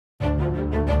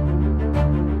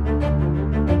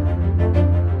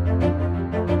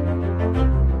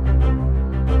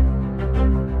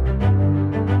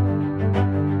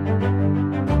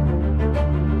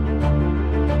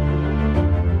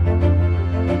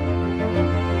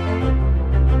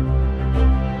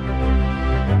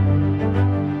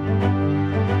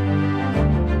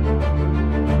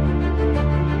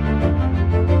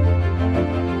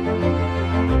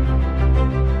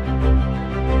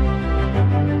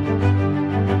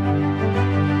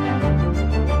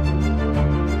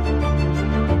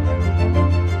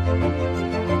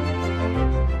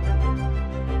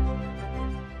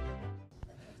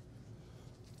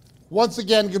Once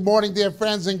again, good morning, dear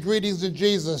friends, and greetings in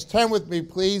Jesus. Turn with me,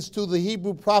 please, to the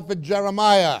Hebrew prophet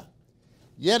Jeremiah.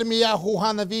 Yirmiyahu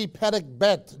Hanavi Perek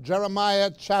Bet, Jeremiah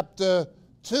chapter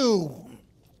 2.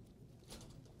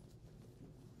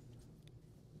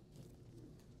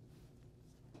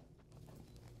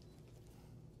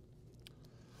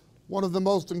 One of the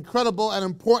most incredible and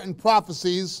important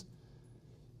prophecies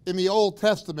in the Old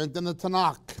Testament, in the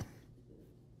Tanakh.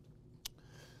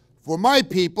 For my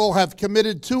people have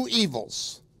committed two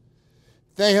evils.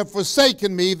 They have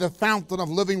forsaken me, the fountain of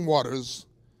living waters,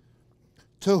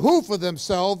 to hew for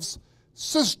themselves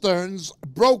cisterns,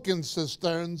 broken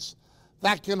cisterns,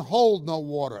 that can hold no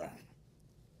water.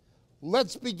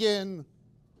 Let's begin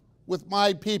with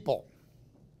my people.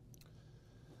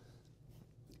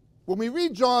 When we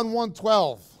read John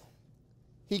 1:12,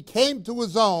 he came to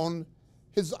his own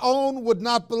would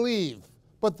not believe,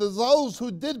 but to those who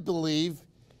did believe,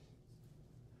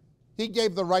 he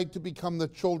gave the right to become the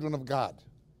children of God.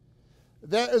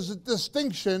 There is a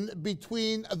distinction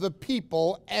between the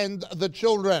people and the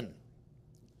children.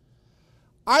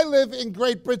 I live in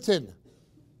Great Britain.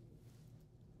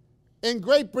 In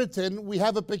Great Britain, we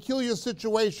have a peculiar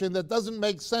situation that doesn't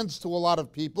make sense to a lot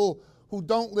of people who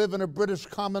don't live in a British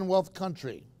Commonwealth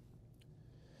country.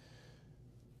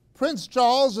 Prince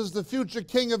Charles is the future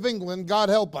King of England, God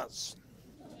help us.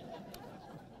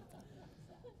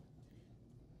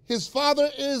 His father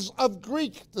is of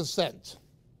Greek descent.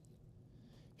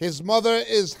 His mother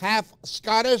is half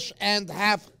Scottish and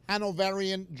half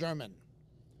Hanoverian German.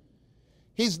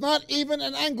 He's not even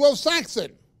an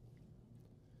Anglo-Saxon,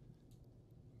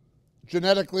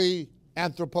 genetically,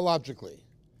 anthropologically.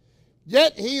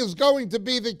 Yet he is going to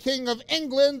be the King of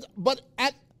England, but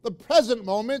at the present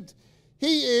moment,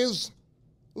 he is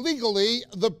legally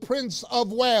the Prince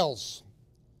of Wales.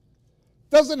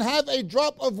 Doesn't have a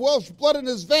drop of Welsh blood in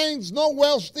his veins, no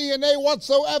Welsh DNA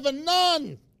whatsoever,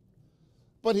 none.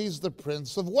 But he's the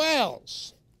Prince of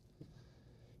Wales.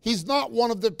 He's not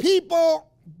one of the people,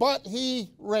 but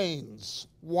he reigns.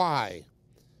 Why?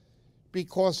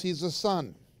 Because he's a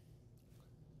son.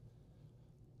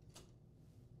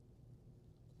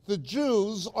 The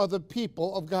Jews are the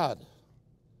people of God.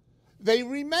 They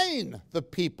remain the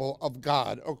people of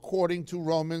God, according to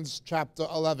Romans chapter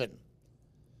 11.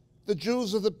 The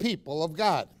Jews are the people of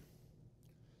God.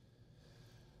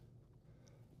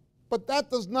 But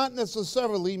that does not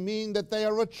necessarily mean that they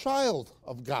are a child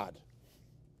of God.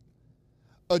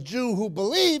 A Jew who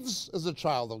believes is a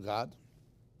child of God,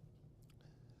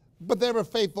 but they're a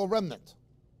faithful remnant.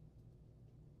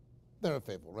 They're a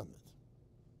faithful remnant.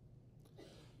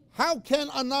 How can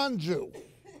a non-Jew,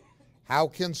 how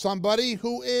can somebody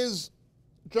who is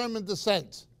German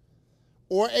descent,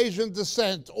 or Asian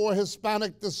descent, or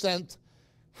Hispanic descent,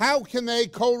 how can they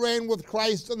co-reign with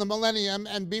Christ in the millennium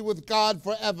and be with God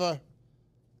forever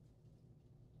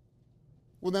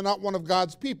when they're not one of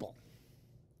God's people?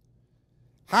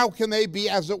 How can they be,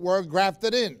 as it were,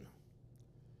 grafted in?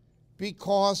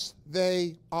 Because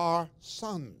they are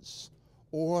sons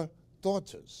or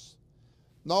daughters.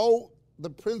 No, the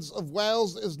Prince of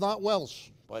Wales is not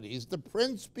Welsh, but he's the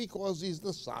prince because he's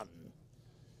the son.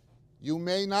 You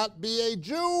may not be a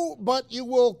Jew, but you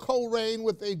will co-reign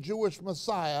with a Jewish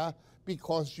Messiah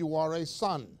because you are a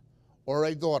son or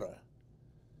a daughter.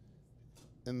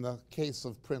 In the case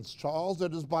of Prince Charles,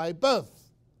 it is by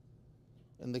birth.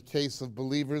 In the case of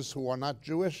believers who are not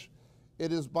Jewish,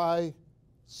 it is by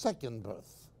second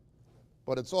birth.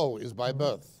 But it's always by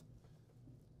birth.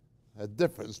 A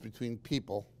difference between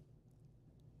people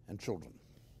and children.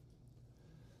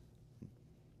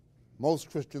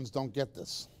 Most Christians don't get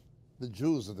this. The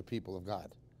Jews are the people of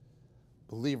God.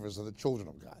 Believers are the children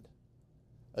of God.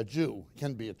 A Jew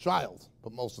can be a child,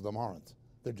 but most of them aren't.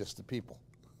 They're just the people.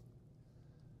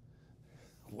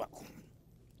 Well,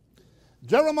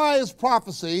 Jeremiah's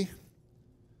prophecy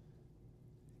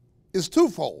is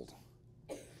twofold.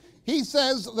 He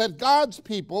says that God's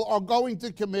people are going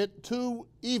to commit two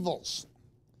evils.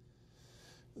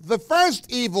 The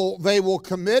first evil they will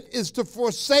commit is to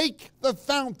forsake the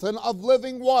fountain of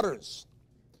living waters.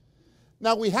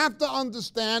 Now, we have to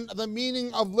understand the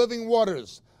meaning of living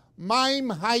waters. Maim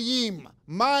Hayim,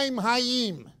 Maim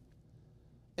Hayim.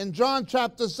 In John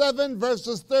chapter 7,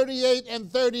 verses 38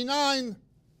 and 39,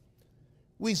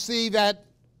 we see that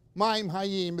Maim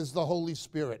Hayim is the Holy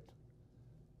Spirit.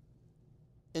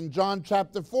 In John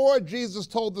chapter 4, Jesus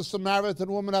told the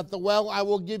Samaritan woman at the well, I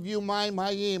will give you Maim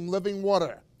Hayim, living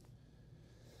water.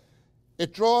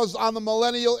 It draws on the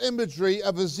millennial imagery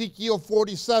of Ezekiel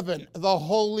 47. The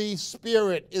Holy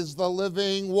Spirit is the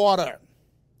living water.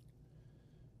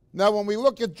 Now, when we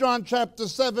look at John chapter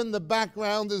 7, the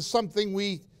background is something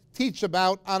we teach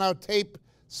about on our tape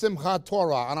Simchat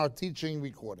Torah, on our teaching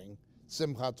recording,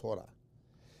 Simchat Torah.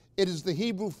 It is the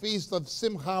Hebrew feast of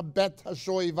Simcha Bet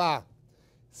HaShoivah.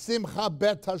 Simcha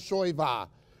Bet HaShoivah,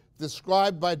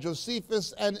 described by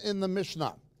Josephus and in the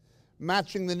Mishnah,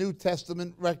 matching the New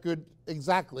Testament record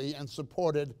exactly and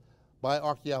supported by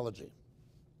archaeology.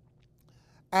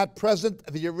 At present,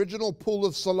 the original pool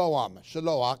of Siloam,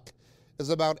 Shiloach, is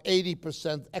about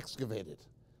 80% excavated,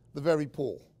 the very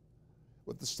pool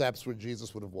with the steps where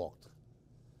Jesus would have walked.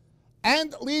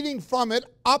 And leading from it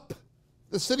up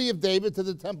the city of David to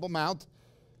the Temple Mount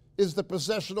is the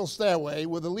processional stairway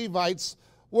where the Levites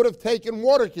would have taken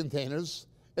water containers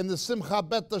in the Simcha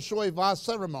Bet HaShoivah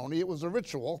ceremony. It was a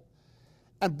ritual,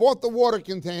 and brought the water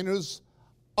containers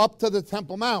up to the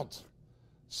Temple Mount,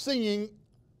 singing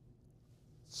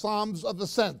psalms of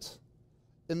ascent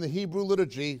in the Hebrew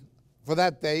liturgy for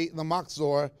that day, the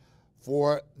Machzor,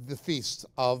 for the feast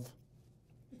of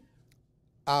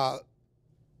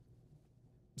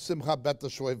Simcha Bet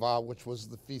HaShoivah, which was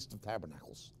the Feast of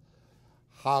Tabernacles.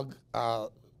 Hag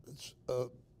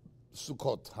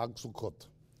Sukkot,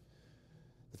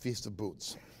 the Feast of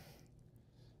Booths.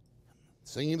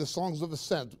 Singing the songs of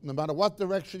ascent. No matter what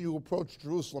direction you approach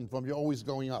Jerusalem from, you're always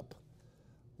going up.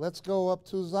 Let's go up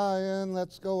to Zion,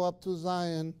 let's go up to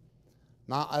Zion.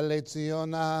 Na'ale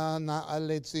Tziona,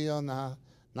 Na'ale Tziona,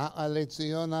 Na'ale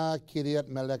Tziona, Kiryat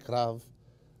Melech Rav.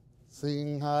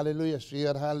 Sing hallelujah,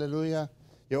 Shir hallelujah.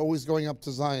 You're always going up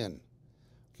to Zion.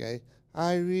 Okay?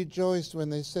 I rejoiced when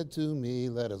they said to me,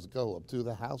 let us go up to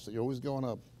the house. You're always going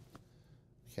up.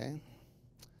 Okay?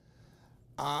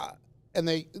 And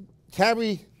they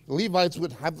carry, the Levites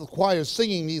would have the choir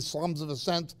singing these psalms of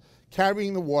ascent,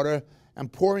 carrying the water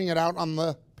and pouring it out on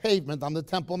the pavement, on the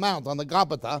Temple Mount, on the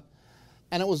Gabbatha.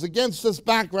 And it was against this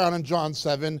background in John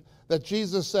 7 that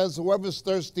Jesus says, whoever's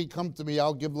thirsty, come to me,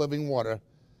 I'll give living water.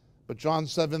 But John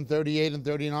 7, 38 and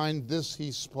 39, this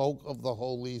he spoke of the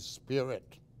Holy Spirit.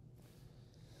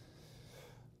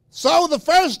 So the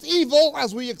first evil,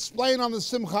 as we explain on the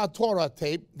Simchat Torah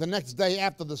tape, the next day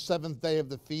after the seventh day of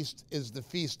the feast is the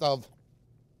feast of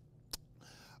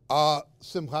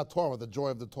Simchat Torah, the joy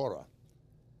of the Torah.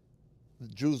 The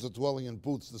Jews are dwelling in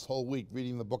booths this whole week,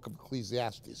 reading the book of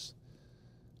Ecclesiastes.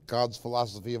 God's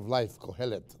philosophy of life,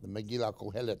 Kohelet, the Megillah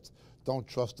Kohelet. Don't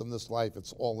trust in this life,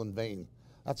 it's all in vain.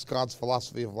 That's God's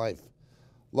philosophy of life.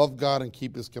 Love God and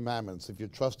keep his commandments. If you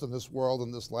trust in this world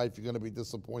and this life, you're going to be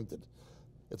disappointed.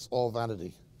 It's all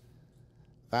vanity.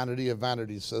 Vanity of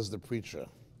vanities, says the preacher.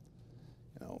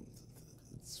 You know,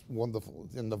 it's wonderful.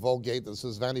 In the Vulgate, it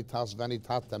says, Vanitas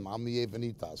vanitatem, omnia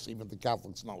vanitas. Even the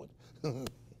Catholics know it.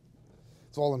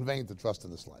 It's all in vain to trust in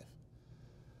this life.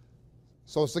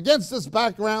 So it's against this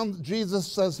background,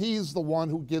 Jesus says he's the one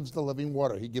who gives the living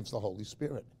water. He gives the Holy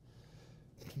Spirit.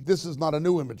 This is not a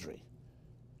new imagery.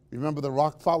 Remember the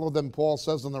rock followed them, Paul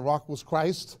says, and the rock was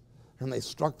Christ, and they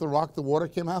struck the rock, the water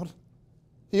came out.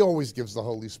 He always gives the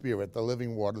Holy Spirit, the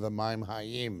living water, the Maim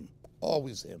Hayim.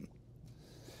 Always him.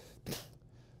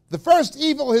 The first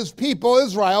evil his people,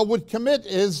 Israel, would commit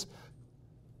is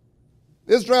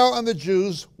Israel and the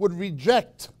Jews would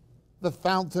reject the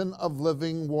fountain of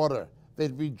living water.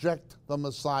 They'd reject the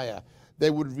Messiah. They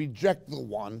would reject the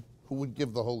one who would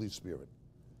give the Holy Spirit.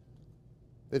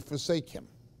 They'd forsake him.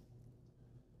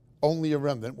 Only a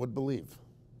remnant would believe.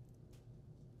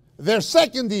 Their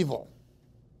second evil,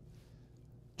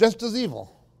 just as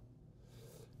evil,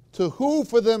 to who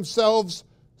for themselves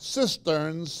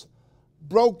cisterns,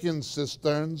 broken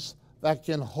cisterns that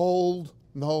can hold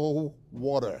no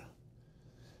water.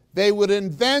 They would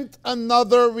invent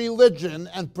another religion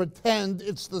and pretend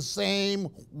it's the same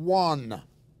one.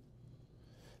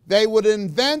 They would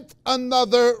invent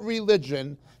another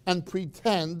religion and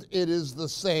pretend it is the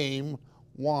same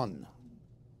one.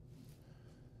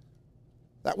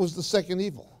 That was the second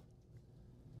evil.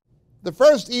 The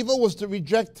first evil was to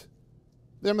reject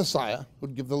their Messiah, who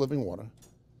would give the living water.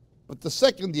 But the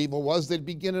second evil was they'd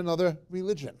begin another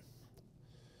religion.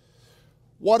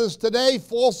 What is today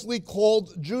falsely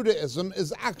called Judaism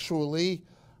is actually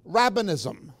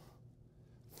Rabbinism.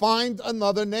 Find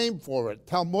another name for it.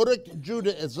 Talmudic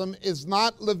Judaism is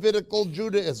not Levitical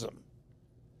Judaism.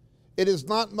 It is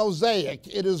not Mosaic.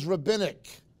 It is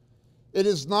rabbinic. It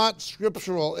is not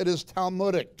scriptural. It is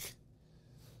Talmudic.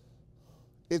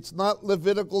 It's not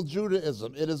Levitical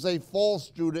Judaism. It is a false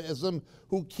Judaism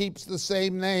who keeps the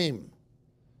same name.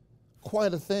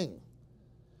 Quite a thing.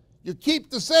 You keep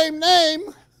the same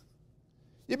name,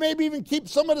 you maybe even keep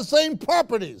some of the same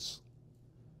properties.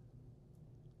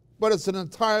 But it's an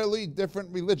entirely different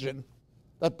religion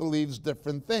that believes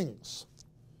different things.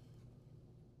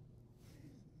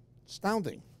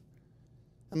 Astounding.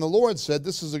 And the Lord said,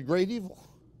 this is a great evil.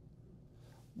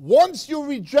 Once you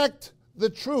reject the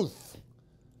truth,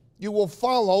 you will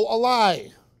follow a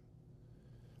lie.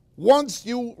 Once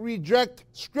you reject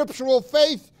scriptural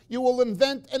faith, you will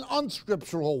invent an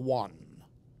unscriptural one.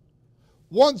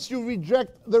 Once you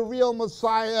reject the real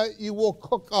Messiah, you will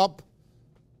cook up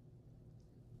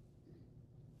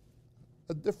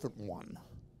a different one.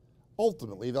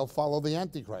 Ultimately, they'll follow the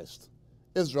Antichrist.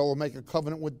 Israel will make a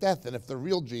covenant with death, and if the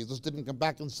real Jesus didn't come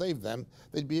back and save them,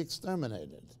 they'd be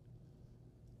exterminated.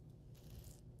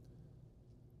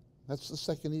 That's the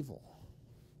second evil.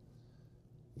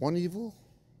 One evil,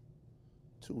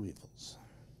 two evils.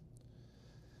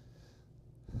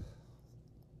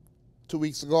 2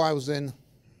 weeks ago, I was in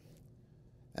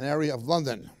an area of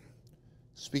London,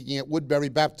 speaking at Woodbury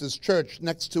Baptist Church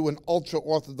next to an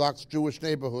ultra-Orthodox Jewish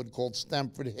neighborhood called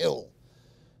Stamford Hill.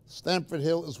 Stamford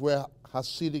Hill is where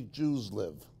Hasidic Jews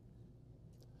live.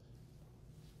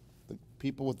 The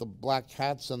people with the black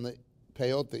hats and the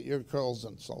peyot, the ear curls,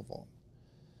 and so forth.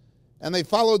 And they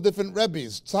follow different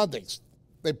rebbes, tzaddiks.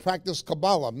 They practice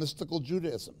Kabbalah, mystical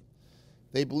Judaism.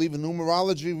 They believe in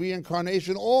numerology,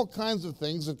 reincarnation, all kinds of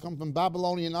things that come from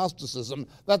Babylonian Gnosticism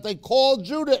that they call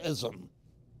Judaism.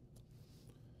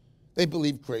 They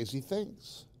believe crazy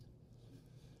things.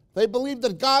 They believe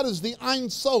that God is the Ein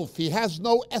Sof. He has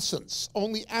no essence,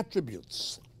 only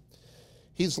attributes.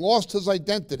 He's lost his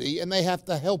identity, and they have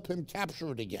to help him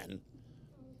capture it again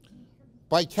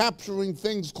by capturing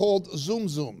things called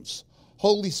zooms,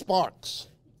 holy sparks.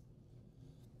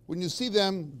 When you see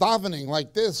them davening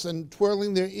like this and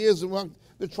twirling their ears,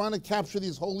 they're trying to capture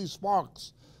these holy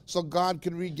sparks so God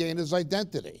can regain his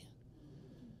identity.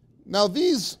 Now,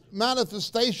 these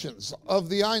manifestations of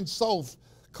the Ein Sof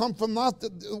come from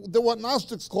what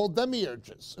Gnostics call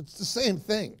demiurges. It's the same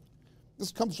thing.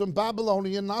 This comes from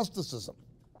Babylonian Gnosticism.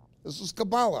 This is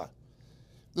Kabbalah.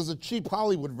 There's a cheap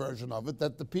Hollywood version of it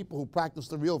that the people who practice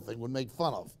the real thing would make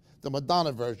fun of. The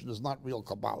Madonna version is not real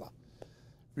Kabbalah.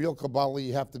 Real Kabbalah,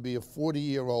 you have to be a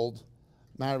 40-year-old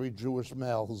married Jewish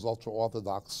male who's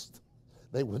ultra-Orthodox.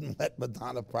 They wouldn't let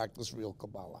Madonna practice real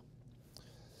Kabbalah.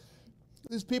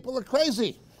 These people are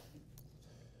crazy.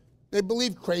 They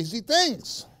believe crazy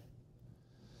things.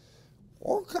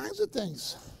 All kinds of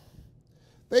things.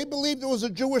 They believe there was a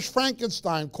Jewish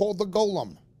Frankenstein called the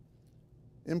Golem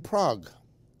in Prague.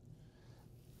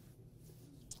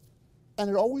 And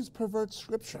it always perverts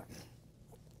Scripture.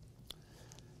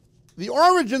 The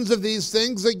origins of these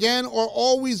things, again, are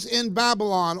always in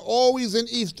Babylon, always in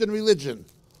Eastern religion.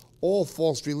 All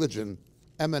false religion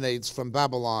emanates from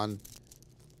Babylon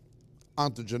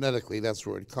ontogenetically. That's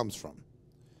where it comes from.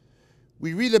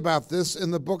 We read about this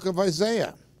in the book of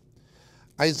Isaiah.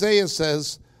 Isaiah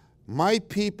says, "My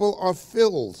people are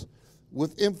filled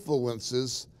with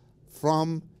influences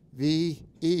from the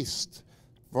east."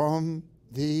 From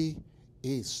the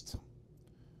east.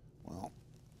 Well,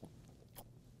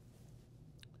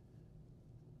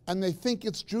 and they think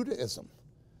it's Judaism.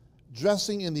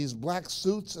 Dressing in these black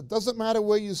suits, it doesn't matter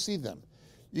where you see them.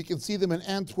 You can see them in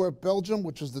Antwerp, Belgium,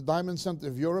 which is the diamond center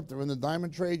of Europe. They're in the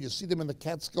diamond trade. You see them in the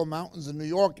Catskill Mountains in New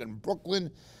York and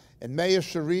Brooklyn and Mea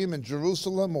Shearim in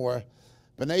Jerusalem or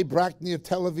B'nai Brak near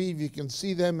Tel Aviv. You can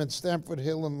see them in Stamford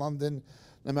Hill in London.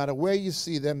 No matter where you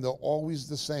see them, they're always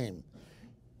the same.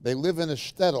 They live in a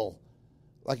shtetl,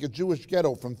 like a Jewish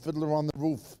ghetto from Fiddler on the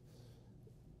Roof.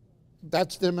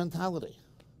 That's their mentality.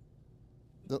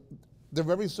 They're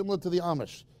very similar to the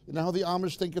Amish. You know how the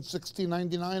Amish think it's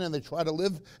 1699 and they try to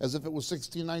live as if it was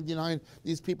 1699?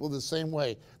 These people are the same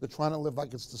way. They're trying to live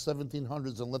like it's the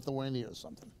 1700s in Lithuania or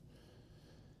something.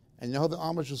 And you know how the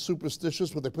Amish are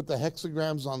superstitious where they put the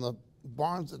hexagrams on the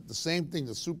barns? The same thing,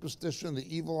 the superstition,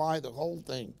 the evil eye, the whole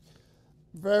thing.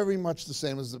 Very much the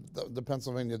same as the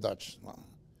Pennsylvania Dutch. Well,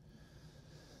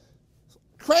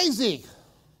 crazy.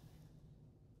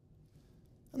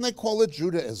 And they call it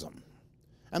Judaism.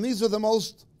 And these are the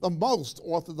most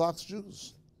Orthodox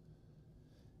Jews.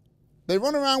 They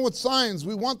run around with signs.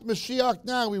 We want Mashiach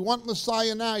now. We want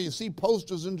Messiah now. You see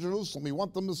posters in Jerusalem. We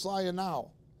want the Messiah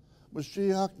now.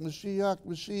 Mashiach, Mashiach,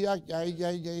 Mashiach, yay,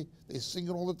 yay, yay. They sing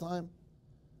it all the time.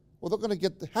 Well, they're going to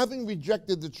get, having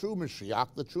rejected the true Mashiach,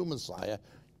 the true Messiah,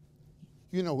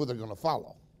 you know who they're going to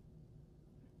follow.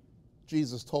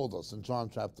 Jesus told us in John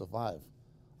chapter 5,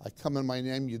 I come in my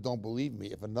name, you don't believe me.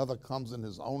 If another comes in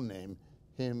his own name,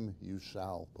 him you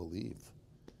shall believe.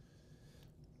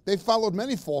 They followed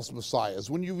many false messiahs.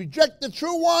 When you reject the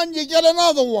true one, you get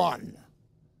another one.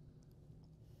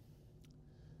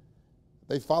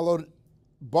 They followed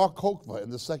Bar Kokhba in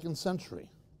the 2nd century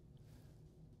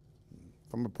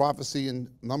from a prophecy in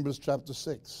Numbers chapter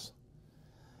 6.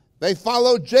 They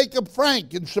followed Jacob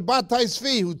Frank and Shabbatai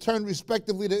Tzvi, who turned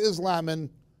respectively to Islam and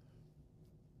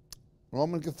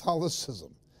Roman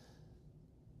Catholicism.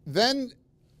 Then,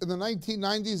 in the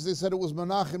 1990s, they said it was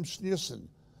Menachem Schneerson,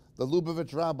 the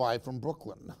Lubavitch rabbi from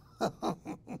Brooklyn.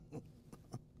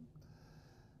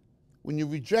 When you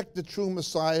reject the true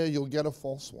Messiah, you'll get a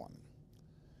false one.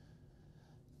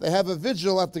 They have a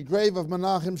vigil at the grave of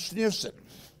Menachem Schneerson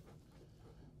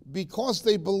because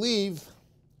they believe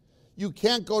you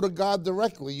can't go to God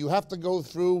directly. You have to go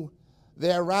through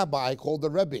their rabbi called the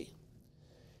Rebbe.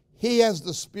 He has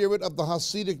the spirit of the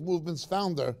Hasidic movement's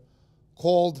founder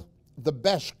called the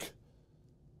Beshk,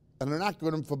 an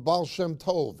acronym for Baal Shem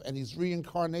Tov, and he's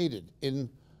reincarnated in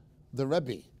the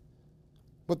Rebbe.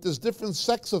 But there's different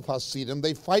sects of Hasidim.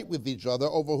 They fight with each other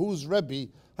over whose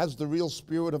Rebbe has the real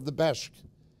spirit of the Beshk.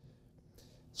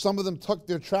 Some of them tuck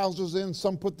their trousers in,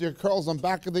 some put their curls on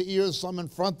back of the ears, some in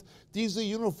front. These are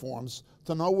uniforms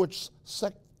to know which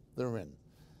sect they're in.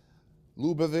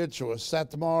 Lubavitch or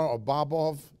Satmar or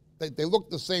Babov, they look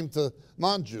the same to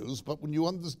non-Jews, but when you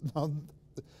understand,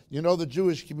 you know the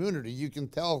Jewish community, you can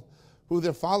tell who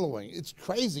they're following. It's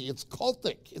crazy, it's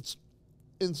cultic, it's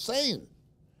insane.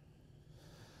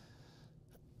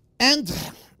 And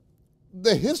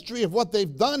the history of what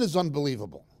they've done is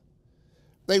unbelievable.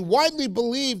 They widely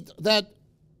believed that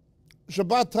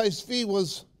Shabbatai Tzvi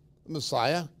was the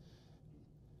Messiah,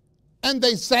 and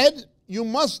they said, you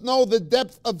must know the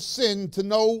depth of sin to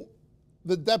know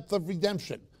the depth of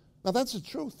redemption. Now that's the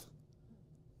truth.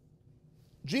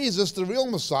 Jesus, the real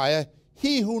Messiah,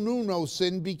 he who knew no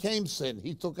sin became sin.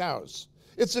 He took ours.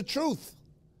 It's the truth.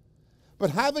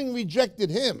 But having rejected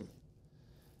him,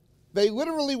 they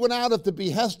literally went out at the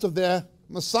behest of their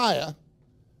Messiah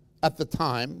at the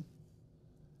time,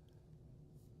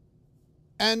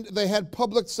 and they had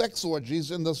public sex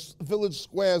orgies in the village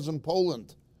squares in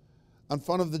Poland in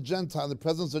front of the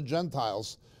presence of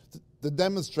Gentiles to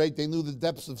demonstrate they knew the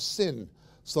depths of sin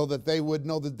so that they would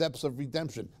know the depths of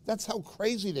redemption. That's how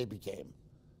crazy they became.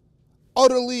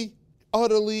 Utterly,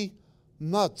 utterly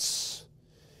nuts.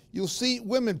 You'll see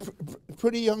women,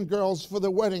 pretty young girls, for their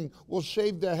wedding will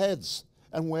shave their heads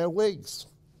and wear wigs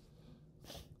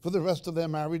for the rest of their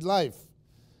married life.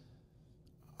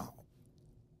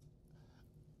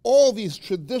 All these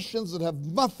traditions that have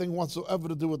nothing whatsoever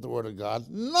to do with the Word of God.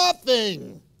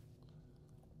 Nothing!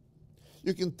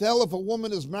 You can tell if a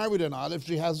woman is married or not if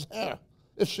she has hair,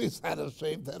 if she's had a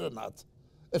shaved head or not.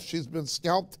 If she's been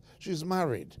scalped, she's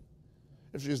married.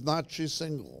 If she's not, she's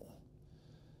single.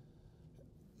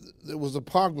 There was a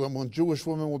pogrom when Jewish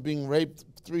women were being raped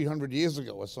 300 years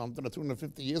ago or something, or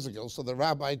 250 years ago, so the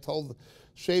rabbi told,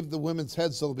 shave the women's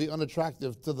heads so they'll be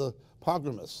unattractive to the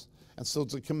pogromists. And so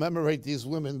to commemorate these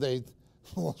women, they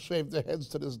all shave their heads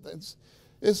to this.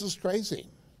 This is crazy.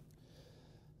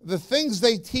 The things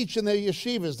they teach in their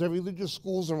yeshivas, their religious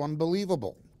schools, are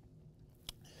unbelievable.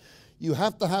 You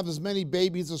have to have as many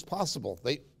babies as possible.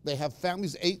 They have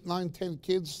families, 8, 9, 10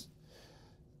 kids.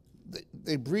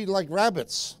 They breed like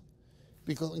rabbits,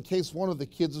 because in case one of the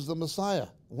kids is the Messiah,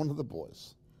 one of the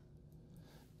boys.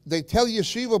 They tell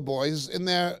yeshiva boys in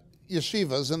their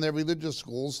yeshivas, in their religious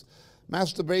schools,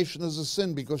 masturbation is a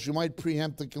sin because you might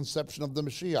preempt the conception of the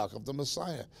Mashiach, of the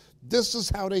Messiah. This is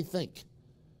how they think.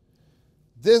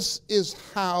 This is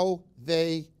how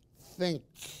they think.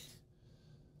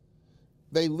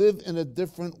 They live in a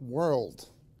different world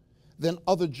than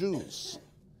other Jews.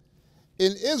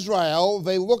 In Israel,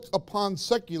 they look upon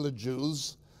secular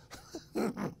Jews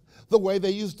the way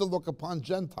they used to look upon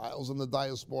Gentiles in the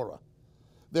diaspora.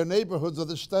 Their neighborhoods are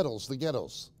the shtetls, the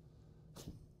ghettos,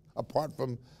 apart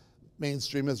from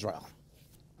mainstream Israel.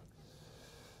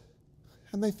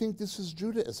 And they think this is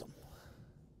Judaism.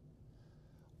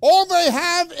 All they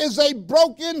have is a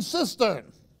broken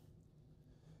cistern.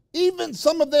 Even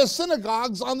some of their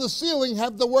synagogues on the ceiling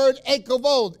have the word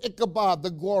Ekavod, Ichabod, the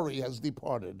glory has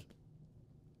departed.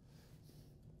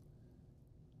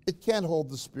 It can't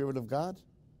hold the Spirit of God.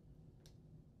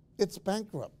 It's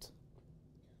bankrupt.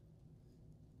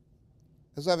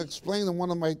 As I've explained in one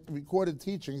of my recorded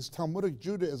teachings, Talmudic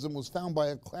Judaism was found by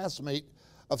a classmate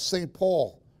of St.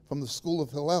 Paul from the school of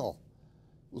Hillel.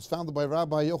 It was founded by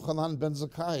Rabbi Yochanan ben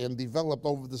Zakkai and developed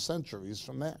over the centuries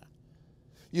from there.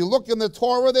 You look in the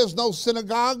Torah, there's no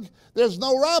synagogue, there's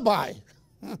no rabbi.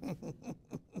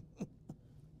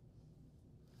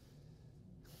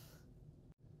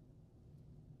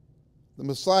 The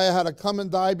Messiah had to come and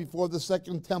die before the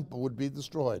second temple would be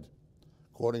destroyed,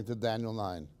 according to Daniel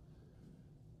 9.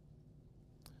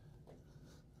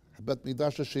 Bet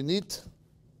Midrash Shinit,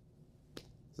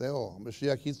 זהו,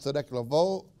 המשיח יצטרך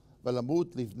לבוא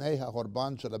Velamut lifnei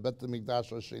ha'horban shel bet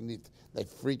hamikdash hashenit. They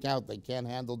freak out. They can't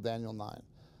handle Daniel 9.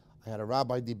 I had a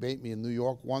rabbi debate me in New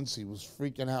York once. He was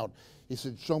freaking out. He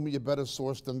said, show me a better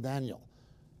source than Daniel.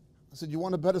 I said, you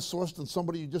want a better source than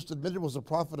somebody you just admitted was a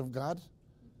prophet of God?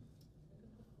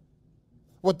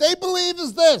 What they believe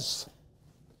is this.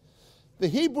 The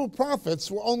Hebrew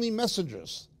prophets were only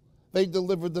messengers. They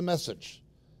delivered the message.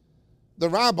 The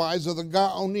rabbis or the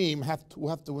Gaonim have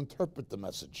to interpret the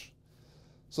message.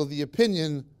 So the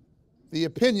opinion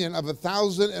of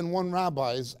 1,001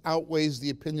 rabbis outweighs the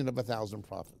opinion of 1,000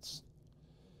 prophets.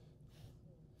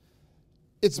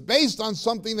 It's based on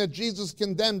something that Jesus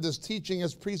condemned as teaching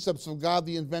as precepts of God,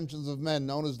 the inventions of men,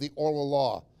 known as the oral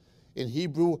law. In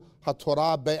Hebrew,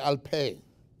 HaTorah Be'al Peh.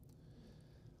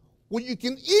 Well, you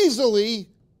can easily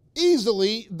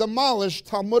demolish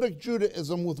Talmudic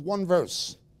Judaism with one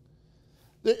verse.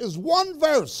 There is one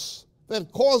verse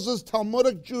that causes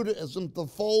Talmudic Judaism to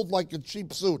fold like a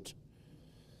cheap suit.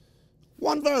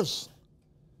 One verse.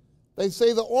 They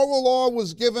say the oral law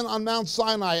was given on Mount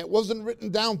Sinai. It wasn't written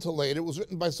down till late. It was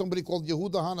written by somebody called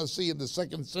Yehuda Hanasi in the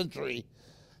 2nd century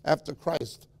after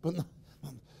Christ.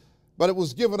 But it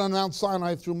was given on Mount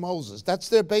Sinai through Moses. That's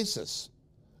their basis.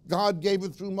 God gave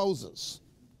it through Moses.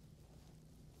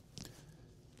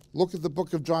 Look at the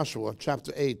book of Joshua,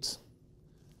 chapter 8.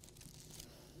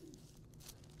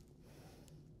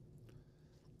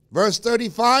 Verse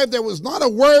 35, there was not a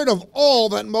word of all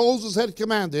that Moses had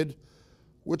commanded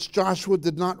which Joshua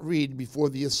did not read before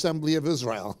the assembly of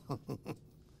Israel,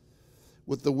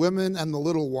 with the women and the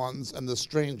little ones and the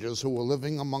strangers who were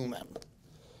living among them.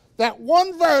 That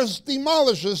one verse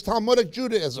demolishes Talmudic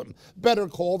Judaism, better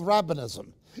called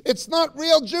Rabbinism. It's not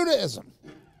real Judaism.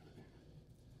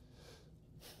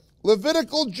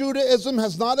 Levitical Judaism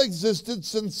has not existed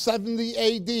since 70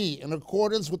 AD in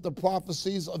accordance with the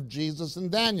prophecies of Jesus and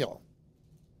Daniel.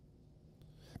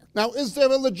 Now, is there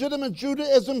a legitimate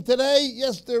Judaism today?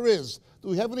 Yes, there is. Do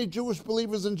we have any Jewish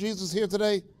believers in Jesus here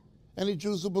today? Any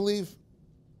Jews who believe?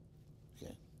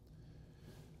 Okay.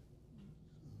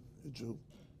 A Jew.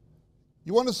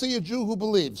 You want to see a Jew who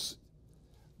believes?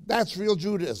 That's real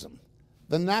Judaism.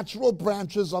 The natural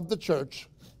branches of the church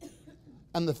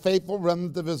and the faithful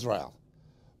remnant of Israel.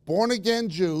 Born-again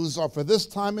Jews are, for this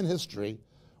time in history,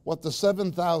 what the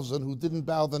 7,000 who didn't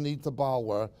bow the knee to Baal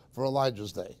were for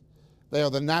Elijah's day. They are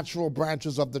the natural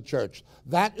branches of the church.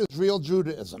 That is real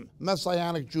Judaism,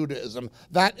 Messianic Judaism.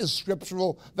 That is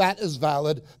scriptural, that is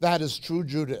valid, that is true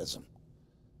Judaism.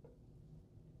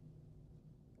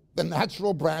 The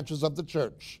natural branches of the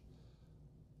church,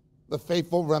 the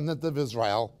faithful remnant of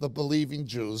Israel, the believing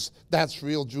Jews, that's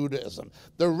real Judaism.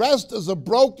 The rest is a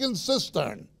broken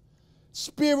cistern,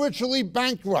 spiritually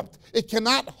bankrupt. It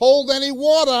cannot hold any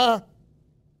water.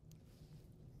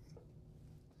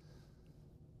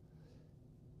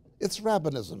 It's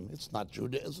Rabbinism. It's not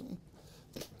Judaism.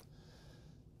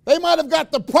 They might have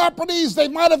got the properties. They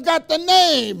might have got the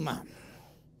name.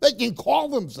 They can call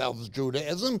themselves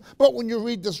Judaism, but when you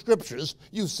read the scriptures,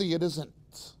 you see it isn't.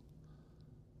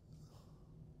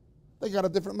 They got a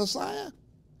different Messiah.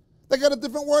 They got a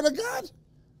different Word of God.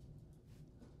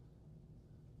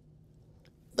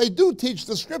 They do teach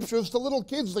the scriptures to little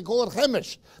kids. They call it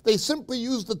Chemish. They simply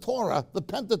use the Torah, the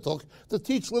Pentateuch, to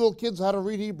teach little kids how to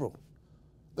read Hebrew.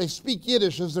 They speak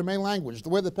Yiddish as their main language. The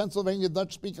way the Pennsylvania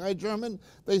Dutch speak High German,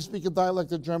 they speak a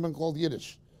dialect of German called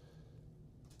Yiddish.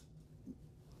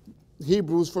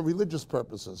 Hebrew is for religious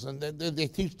purposes, and they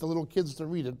teach the little kids to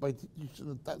read it by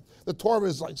teaching the Torah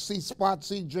is like see spot,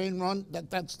 see Jane run.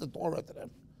 That's the Torah to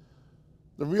them.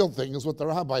 The real thing is what the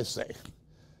rabbis say,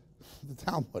 the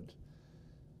Talmud.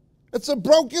 It's a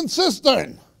broken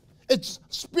cistern. It's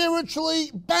spiritually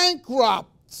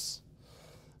bankrupt.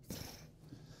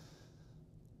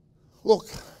 Look,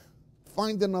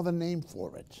 find another name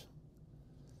for it.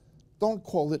 Don't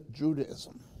call it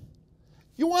Judaism.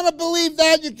 You want to believe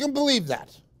that, you can believe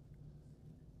that.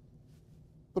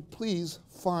 But please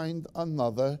find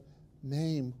another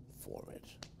name for it.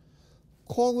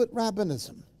 Call it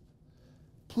Rabbinism.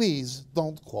 Please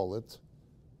don't call it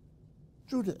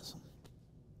Judaism.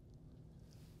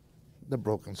 The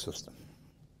broken system.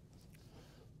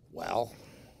 Well,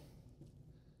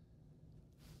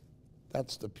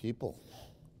 that's the people.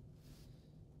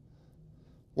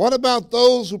 What about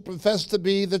those who profess to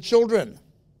be the children?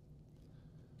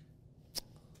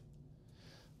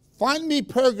 Find me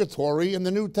purgatory in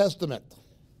the New Testament.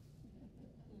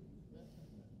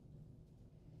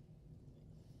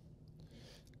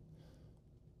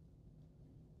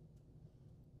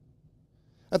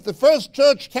 At the first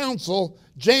church council,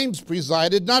 James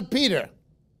presided, not Peter.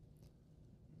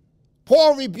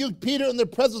 Paul rebuked Peter in the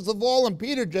presence of all, and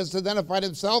Peter just identified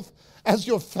himself as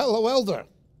your fellow elder.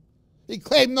 He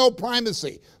claimed no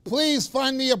primacy. Please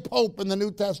find me a pope in the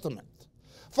New Testament.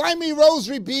 Find me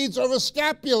rosary beads or a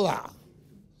scapula.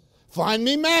 Find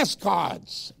me mass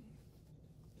cards.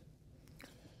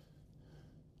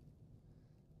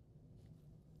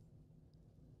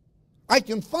 I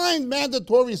can find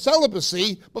mandatory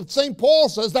celibacy, but St. Paul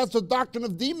says that's a doctrine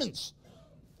of demons.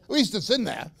 At least it's in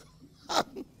there.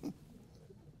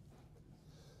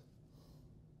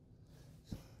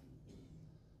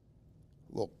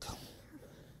 Look,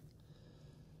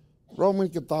 Roman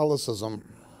Catholicism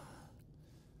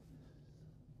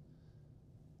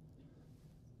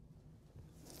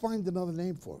find another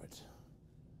name for it.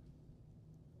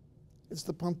 It's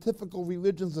the pontifical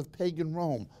religions of pagan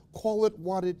Rome. Call it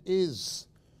what it is.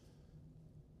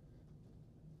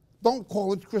 Don't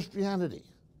call it Christianity.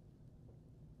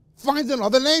 Find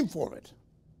another name for it.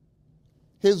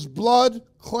 His blood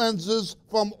cleanses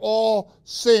from all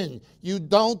sin. You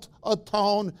don't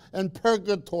atone in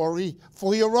purgatory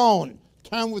for your own.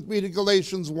 Turn with me to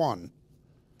Galatians 1.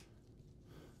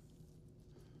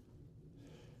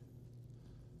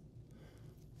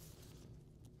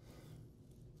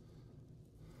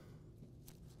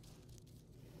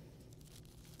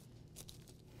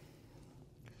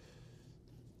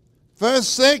 Verse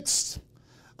 6,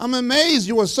 I'm amazed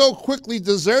you are so quickly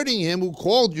deserting him who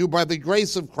called you by the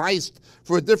grace of Christ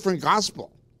for a different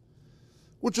gospel,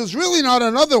 which is really not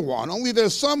another one, only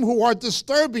there's some who are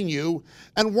disturbing you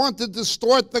and want to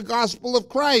distort the gospel of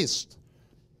Christ.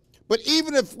 But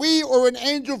even if we or an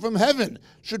angel from heaven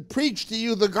should preach to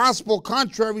you the gospel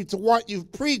contrary to what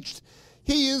you've preached,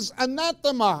 he is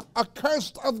anathema,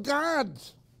 accursed of God.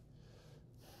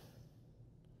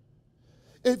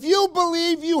 If you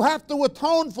believe you have to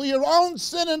atone for your own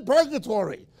sin in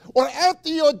purgatory, or after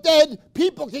you're dead,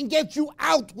 people can get you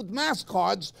out with mass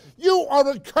cards, you are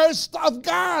accursed of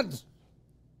God.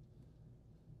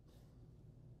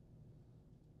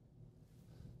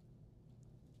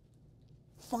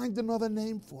 Find another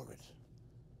name for it.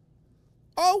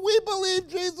 Oh, we believe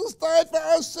Jesus died for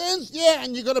our sins. Yeah,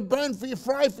 and you're going to burn for your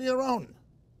fry for your own.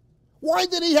 Why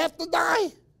did he have to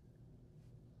die?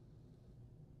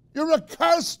 You're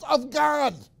accursed of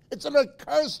God. It's an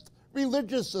accursed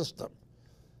religious system.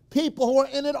 People who are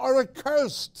in it are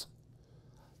accursed.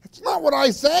 It's not what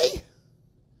I say.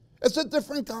 It's a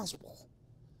different gospel.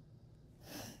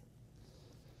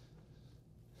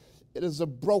 It is a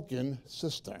broken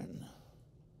cistern.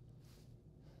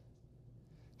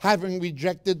 Having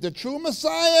rejected the true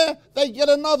Messiah, they get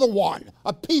another one,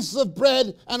 a piece of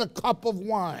bread and a cup of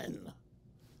wine.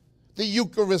 The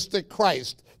Eucharistic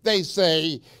Christ. They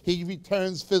say he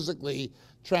returns physically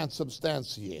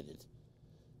transubstantiated.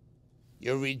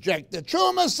 You reject the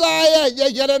true Messiah,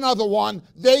 you get another one.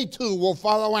 They too will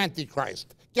follow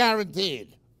Antichrist.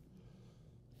 Guaranteed.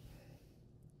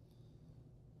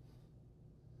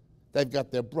 They've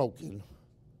got their broken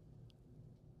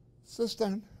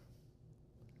cistern.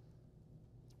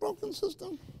 Broken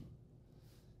cistern.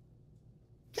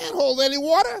 Can't hold any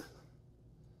water.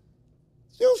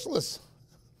 It's useless.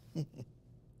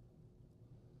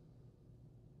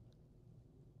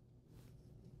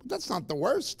 That's not the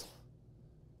worst.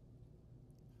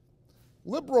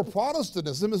 Liberal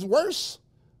Protestantism is worse.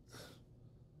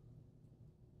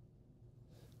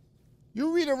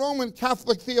 You read a Roman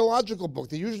Catholic theological book,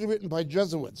 they're usually written by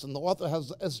Jesuits, and the author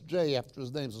has S.J. after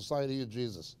his name, Society of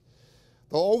Jesus.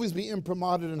 They'll always be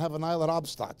imprimatur and have an islet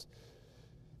obstat.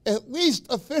 At least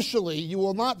officially, you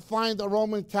will not find a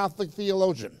Roman Catholic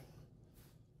theologian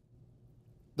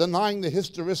denying the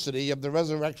historicity of the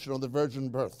resurrection or the virgin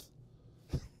birth.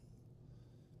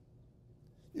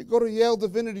 You go to Yale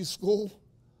Divinity School,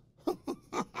 or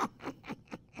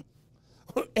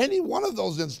any one of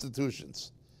those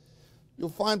institutions, you'll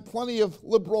find plenty of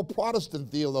liberal Protestant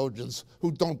theologians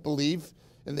who don't believe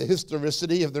in the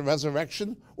historicity of the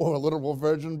resurrection or a literal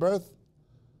virgin birth.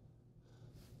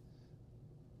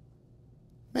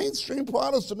 Mainstream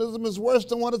Protestantism is worse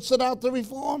than what it set out to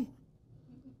reform.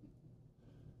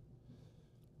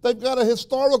 They've got a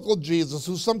historical Jesus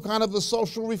who's some kind of a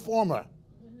social reformer.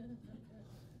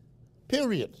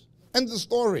 Period. End of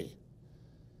story.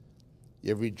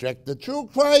 You reject the true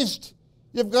Christ,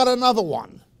 you've got another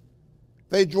one.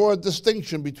 They draw a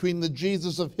distinction between the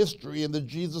Jesus of history and the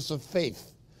Jesus of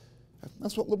faith.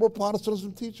 That's what liberal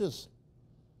Protestantism teaches.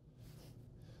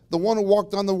 The one who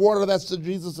walked on the water, that's the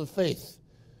Jesus of faith.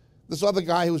 This other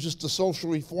guy who was just a social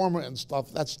reformer and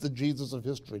stuff, that's the Jesus of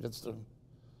history.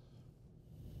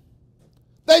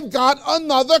 They've got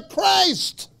another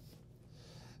Christ.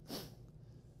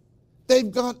 They've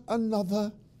got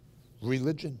another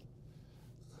religion.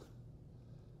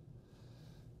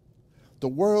 The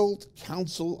World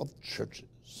Council of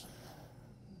Churches.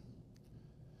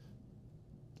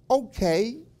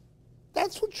 Okay,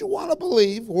 that's what you want to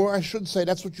believe, or I should say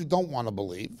that's what you don't want to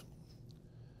believe.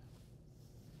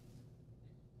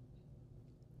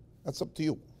 That's up to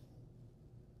you.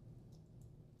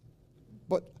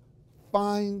 But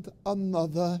find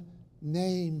another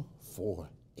name for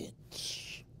it.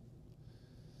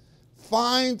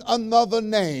 Find another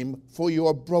name for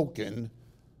your broken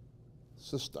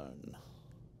cistern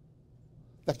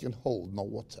that can hold no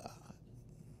water.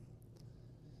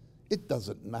 It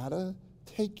doesn't matter.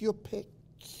 Take your pick.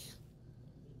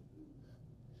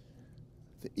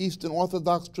 The Eastern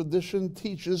Orthodox tradition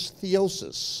teaches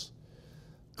theosis.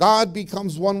 God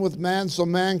becomes one with man so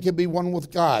man can be one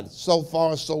with God. So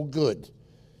far, so good.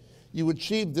 You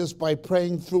achieve this by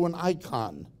praying through an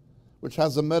icon, which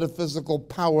has a metaphysical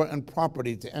power and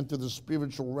property to enter the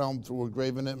spiritual realm through a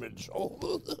graven image. Oh.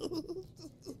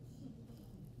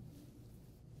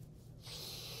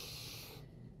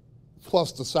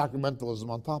 Plus the sacramentalism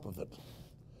on top of it.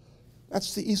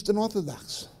 That's the Eastern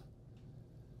Orthodox.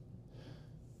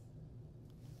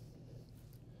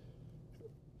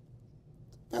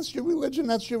 That's your religion,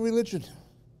 that's your religion.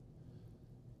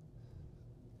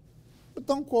 But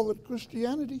don't call it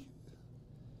Christianity.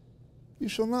 You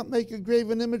shall not make a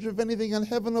graven image of anything in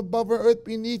heaven above or earth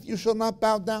beneath. You shall not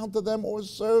bow down to them or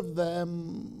serve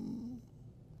them.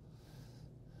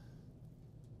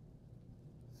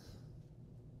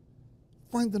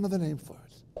 Find another name for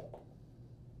it.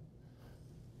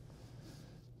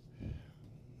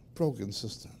 Broken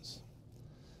cisterns.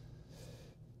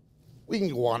 We can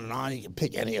go on and on. You can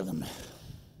pick any of them.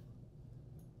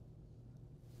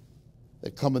 They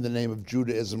come in the name of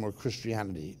Judaism or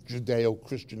Christianity,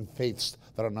 Judeo-Christian faiths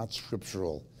that are not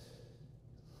scriptural.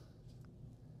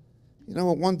 You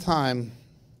know, at one time,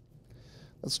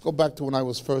 let's go back to when I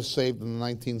was first saved in the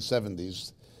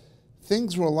 1970s,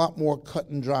 things were a lot more cut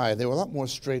and dry. They were a lot more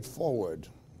straightforward.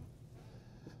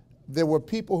 There were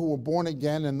people who were born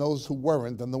again and those who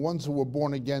weren't, and the ones who were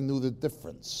born again knew the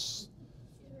difference.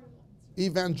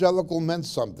 Evangelical meant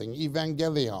something,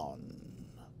 evangelion.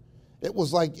 It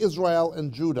was like Israel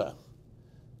and Judah.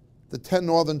 The 10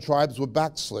 northern tribes were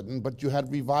backslidden, but you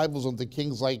had revivals under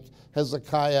kings like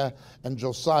Hezekiah and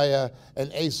Josiah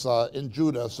and Asa in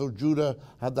Judah. So Judah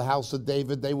had the house of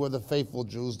David. They were the faithful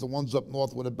Jews. The ones up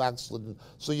north were the backslidden.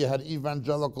 So you had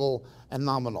evangelical and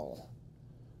nominal.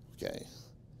 Okay.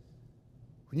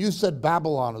 When you said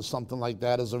Babylon or something like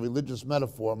that as a religious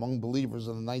metaphor among believers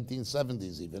in the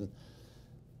 1970s even,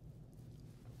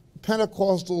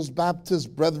 Pentecostals, Baptists,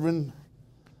 brethren,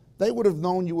 they would have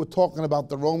known you were talking about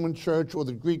the Roman Church or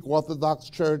the Greek Orthodox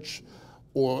Church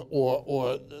or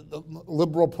the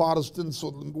liberal Protestants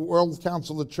or the World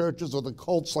Council of Churches or the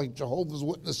cults like Jehovah's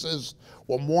Witnesses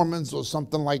or Mormons or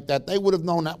something like that. They would have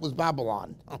known that was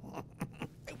Babylon.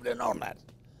 They would have known that.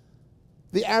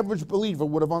 The average believer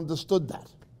would have understood that.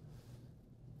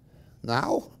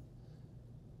 Now,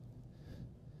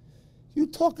 you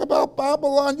talk about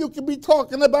Babylon, you could be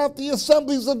talking about the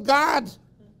assemblies of God.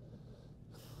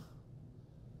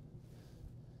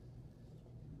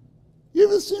 You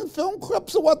ever seen film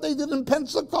clips of what they did in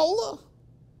Pensacola?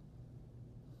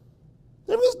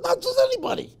 They're as nuts as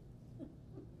anybody.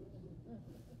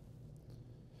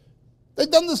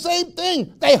 They've done the same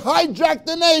thing. They hijacked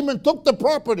the name and took the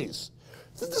properties.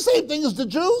 It's the same thing as the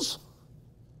Jews.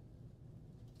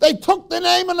 They took the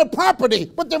name and the property,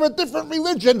 but they're a different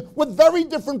religion with very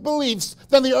different beliefs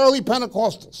than the early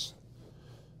Pentecostals.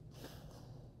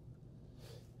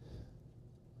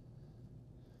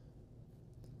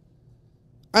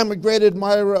 I'm a great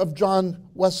admirer of John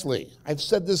Wesley. I've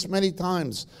said this many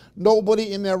times.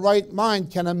 Nobody in their right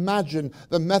mind can imagine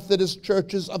the Methodist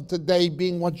churches of today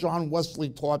being what John Wesley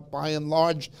taught by and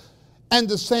large. And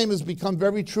the same has become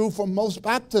very true for most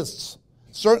Baptists,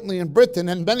 certainly in Britain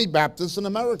and many Baptists in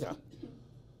America.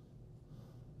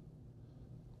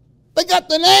 They got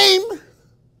the name.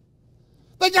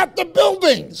 They got the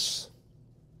buildings.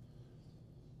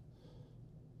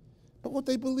 But what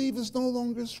they believe is no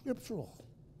longer scriptural.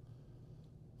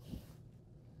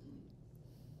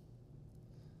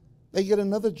 They get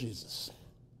another Jesus.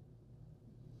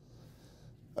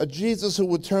 A Jesus who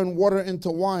would turn water into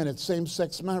wine at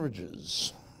same-sex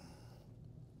marriages.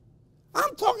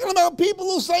 I'm talking about people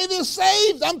who say they're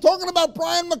saved. I'm talking about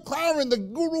Brian McLaren, the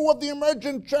guru of the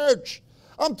emergent church.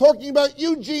 I'm talking about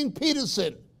Eugene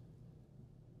Peterson.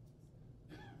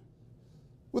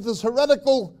 with his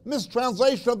heretical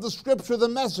mistranslation of the scripture, The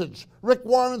Message, Rick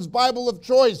Warren's Bible of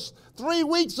choice. 3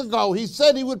 weeks ago, he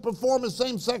said he would perform a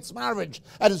same-sex marriage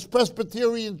at his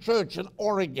Presbyterian church in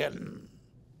Oregon.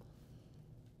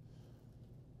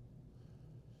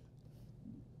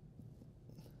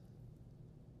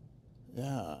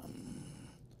 Yeah.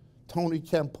 Tony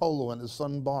Campolo and his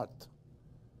son Bart.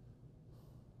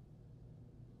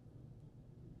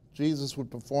 Jesus would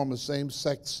perform a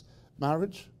same-sex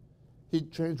marriage.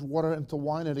 He'd change water into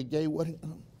wine at a gay wedding,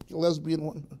 a lesbian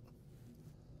one.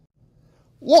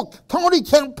 Look, Tony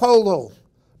Campolo,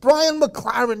 Brian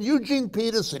McLaren, Eugene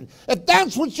Peterson, if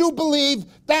that's what you believe,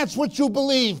 that's what you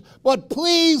believe. But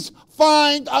please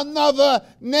find another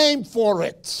name for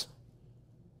it.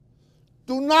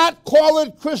 Do not call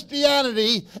it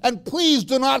Christianity, and please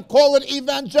do not call it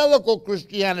evangelical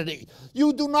Christianity.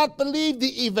 You do not believe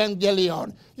the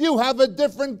evangelion. You have a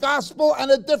different gospel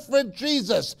and a different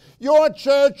Jesus. Your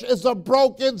church is a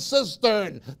broken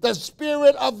cistern. The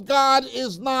Spirit of God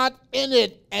is not in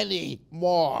it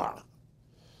anymore.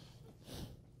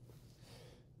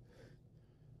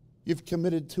 You've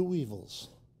committed 2 evils.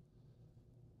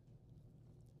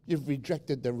 You've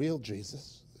rejected the real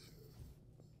Jesus.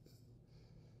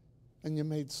 And you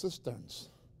made cisterns,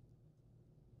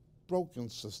 broken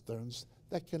cisterns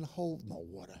that can hold no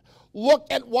water. Look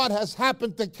at what has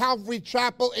happened to Calvary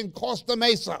Chapel in Costa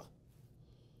Mesa.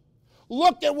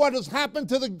 Look at what has happened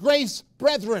to the Grace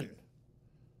Brethren.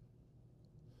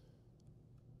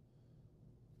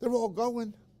 They're all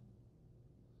going.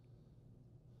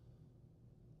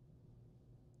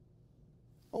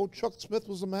 Oh, Chuck Smith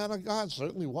was a man of God.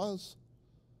 Certainly was.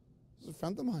 He was a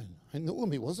friend of mine. I knew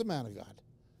him. He was a man of God.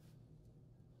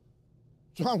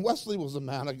 John Wesley was a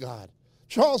man of God.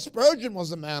 Charles Spurgeon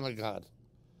was a man of God.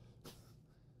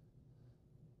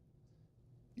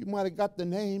 You might have got the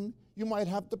name, you might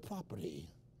have the property,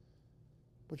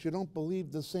 but you don't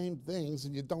believe the same things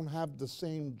and you don't have the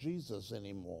same Jesus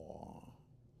anymore.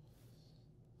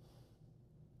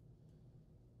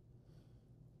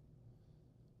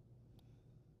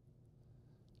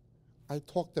 I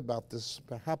talked about this,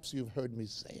 perhaps you've heard me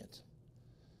say it.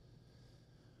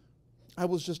 I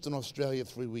was just in Australia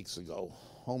 3 weeks ago,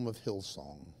 home of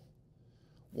Hillsong.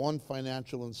 One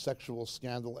financial and sexual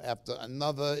scandal after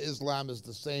another. Islam is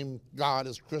the same God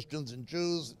as Christians and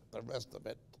Jews, the rest of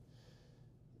it.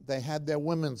 They had their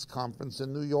women's conference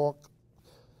in New York.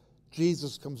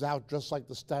 Jesus comes out dressed like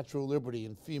the Statue of Liberty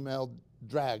in female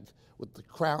drag with the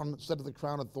crown, instead of the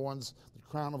crown of thorns, the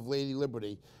crown of Lady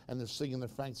Liberty, and they're singing the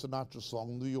Frank Sinatra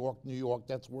song, New York, New York,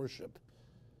 that's worship.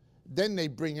 Then they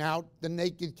bring out the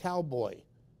naked cowboy.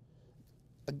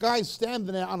 A guy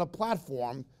standing there on a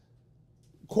platform,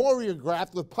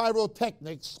 choreographed with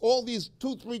pyrotechnics, all these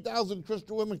 2,000 to 3,000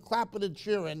 Christian women clapping and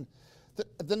cheering,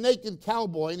 the naked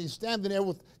cowboy, and he's standing there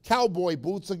with cowboy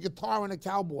boots, a guitar, and a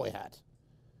cowboy hat.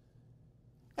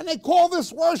 And they call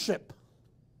this worship.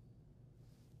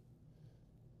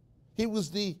 He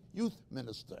was the youth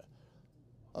minister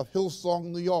of Hillsong,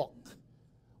 New York.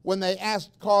 When they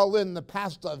asked Carl Lynn, the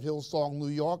pastor of Hillsong, New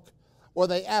York, or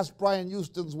they asked Brian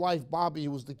Houston's wife, Bobby,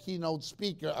 who was the keynote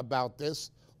speaker, about this,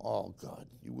 oh, God,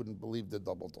 you wouldn't believe the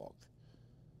double talk.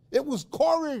 It was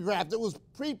choreographed. It was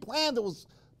pre-planned. It was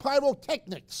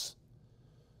pyrotechnics.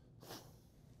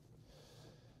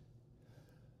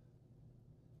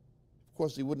 Of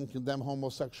course, he wouldn't condemn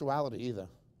homosexuality either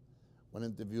when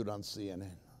interviewed on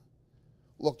CNN.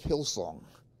 Look, Hillsong.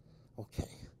 Okay.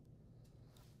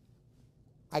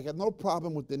 I got no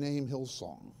problem with the name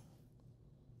Hillsong.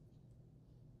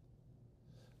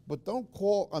 But don't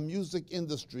call a music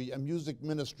industry a music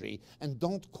ministry, and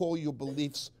don't call your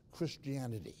beliefs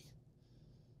Christianity.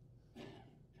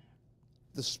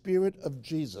 The Spirit of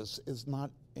Jesus is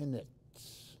not in it.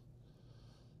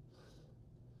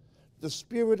 The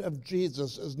Spirit of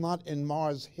Jesus is not in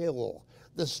Mars Hill.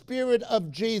 The Spirit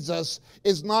of Jesus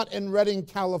is not in Redding,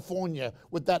 California,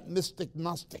 with that mystic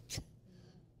Gnostic.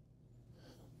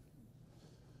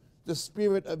 The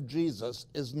Spirit of Jesus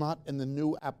is not in the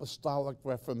New Apostolic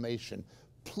Reformation.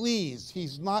 Please,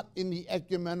 he's not in the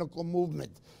ecumenical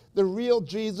movement. The real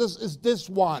Jesus is this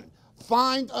one.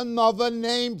 Find another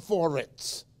name for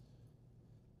it.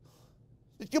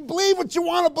 You can believe what you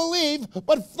want to believe,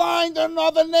 but find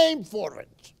another name for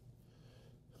it.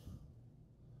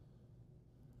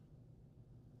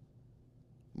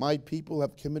 My people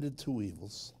have committed 2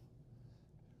 evils.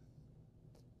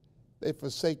 They've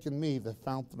forsaken me, the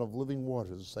fountain of living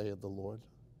waters, saith the Lord,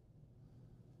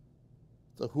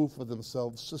 to who for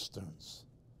themselves cisterns,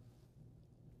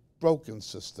 broken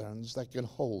cisterns that can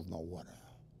hold no water.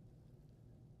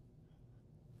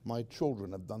 My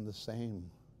children have done the same.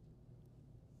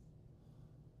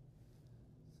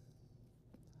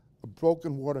 a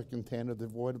broken water container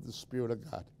devoid of the Spirit of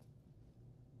God.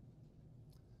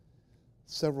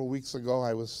 Several weeks ago,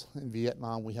 I was in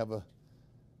Vietnam. We have a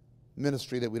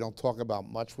ministry that we don't talk about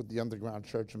much with the underground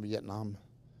church in Vietnam.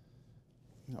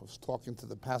 I was talking to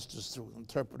the pastors through an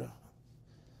interpreter,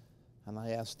 and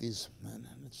I asked these men,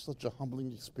 and it's such a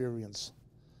humbling experience.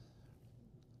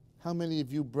 How many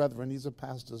of you brethren, these are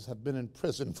pastors, have been in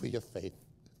prison for your faith?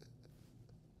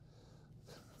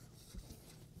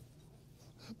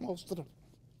 Most of them.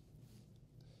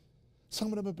 Some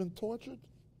of them have been tortured.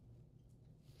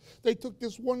 They took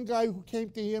this one guy who came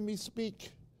to hear me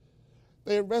speak.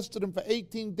 They arrested him for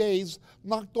 18 days,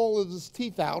 knocked all of his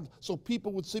teeth out so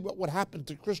people would see what would happen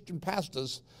to Christian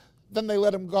pastors. Then they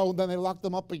let him go, and then they locked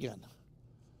him up again.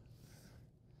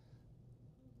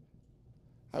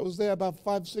 I was there about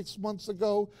 5-6 months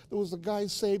ago. There was a guy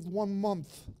saved 1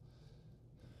 month.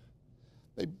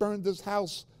 They burned his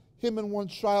house. Him and one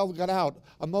child got out.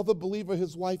 Another believer,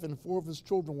 his wife, and 4 of his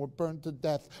children were burned to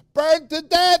death. Burned to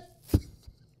death!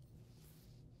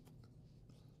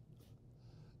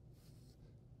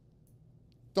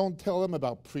 Don't tell them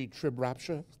about pre-trib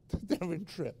rapture. They're in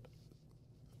trib.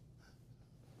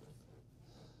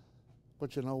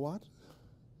 But you know what?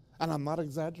 And I'm not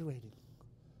exaggerating.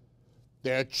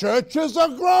 Their churches are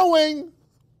growing.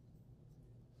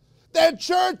 Their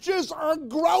churches are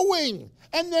growing.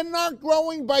 And they're not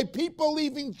growing by people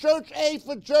leaving church A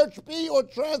for church B or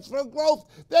transfer growth.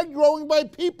 They're growing by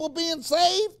people being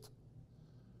saved.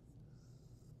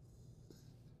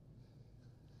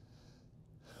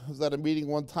 I was at a meeting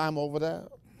one time over there.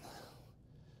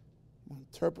 My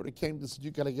interpreter came and said,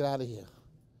 "You got to get out of here."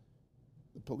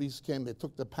 The police came. They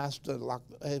took the pastor and locked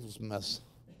the... It was a mess.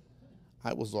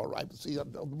 I was all right. But see,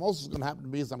 the most that's going to happen to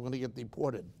me is I'm going to get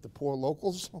deported. The poor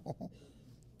locals.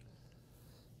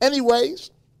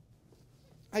 Anyways,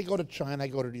 I go to China. I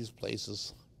go to these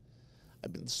places.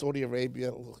 I've been to Saudi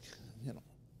Arabia. Look, you know.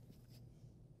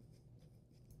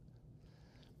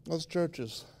 Those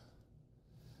churches,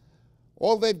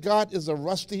 all they've got is a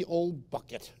rusty old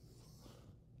bucket.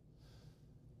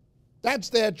 That's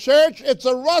their church. It's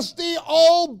a rusty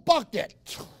old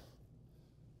bucket.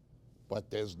 But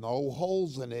there's no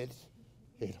holes in it.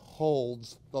 It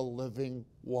holds the living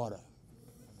water.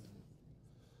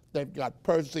 They've got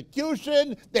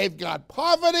persecution. They've got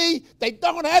poverty. They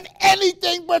don't have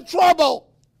anything but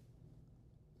trouble.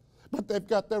 But they've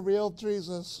got the real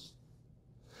Jesus.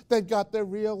 They've got the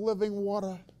real living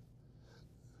water.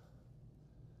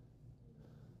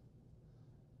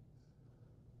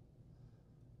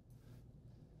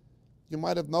 You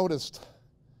might have noticed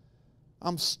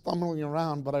I'm stumbling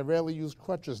around, but I rarely use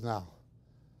crutches now.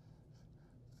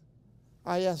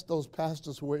 I asked those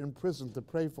pastors who were in prison to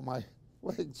pray for my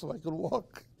legs so I could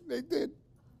walk. They did.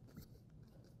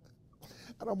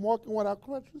 And I'm walking without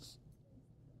crutches.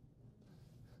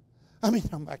 I mean,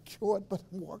 I'm not cured, but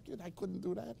I'm walking. I couldn't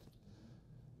do that.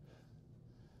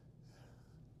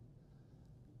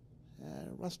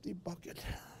 Rusty bucket.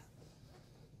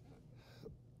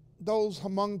 Those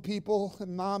among people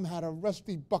in Nam had a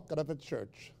rusty bucket of a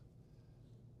church.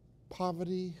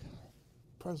 Poverty,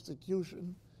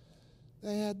 persecution.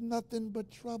 They had nothing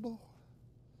but trouble.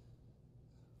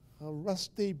 A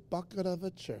rusty bucket of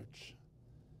a church.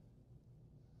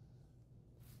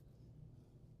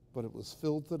 But it was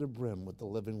filled to the brim with the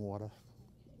living water.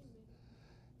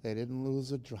 They didn't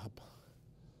lose a drop.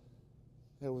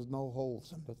 There was no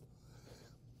holes in it.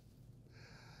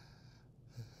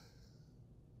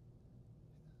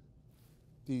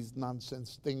 These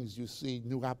nonsense things you see,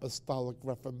 New Apostolic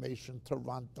Reformation,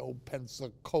 Toronto,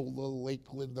 Pensacola,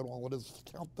 Lakeland, and all of this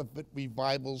counterfeit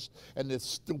revivals, and this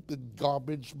stupid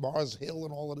garbage, Mars Hill,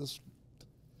 and all of this.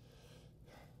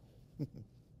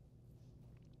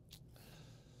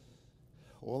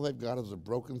 All they've got is a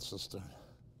broken cistern.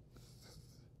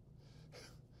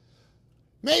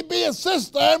 Maybe a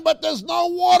cistern, but there's no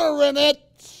water in it.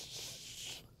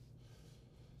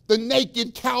 The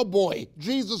naked cowboy,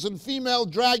 Jesus and female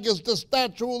drag is the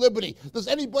Statue of Liberty. Does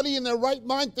anybody in their right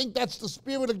mind think that's the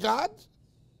Spirit of God?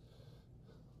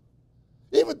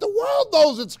 Even the world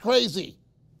knows it's crazy.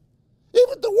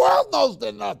 Even the world knows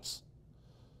they're nuts.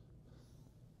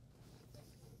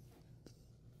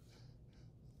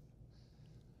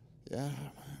 Yeah.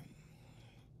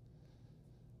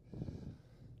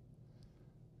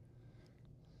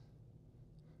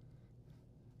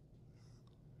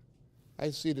 I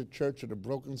see the church of a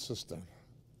broken cistern.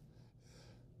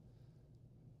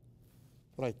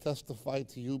 But I testify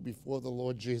to you before the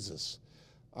Lord Jesus,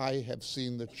 I have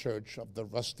seen the church of the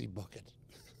rusty bucket.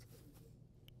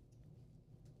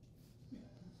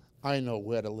 I know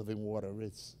where the living water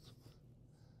is.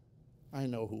 I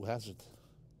know who has it,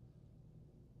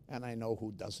 and I know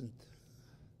who doesn't.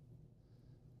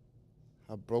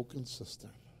 A broken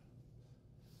cistern.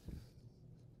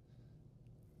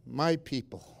 My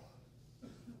people,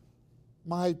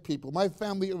 my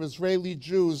family of Israeli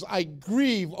Jews, I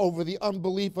grieve over the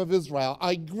unbelief of Israel.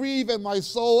 I grieve in my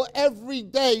soul every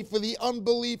day for the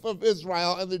unbelief of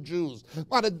Israel and the Jews.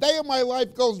 Not a day of my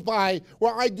life goes by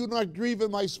where I do not grieve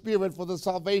in my spirit for the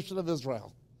salvation of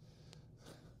Israel.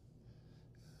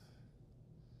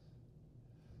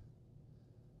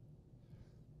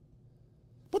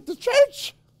 But the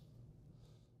church,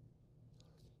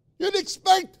 you'd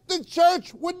expect the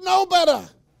church would know better.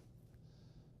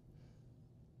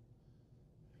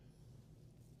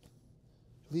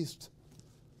 At least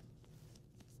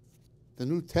the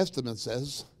New Testament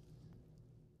says,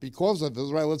 because of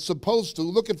Israel, it's supposed to.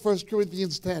 Look at 1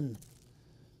 Corinthians 10.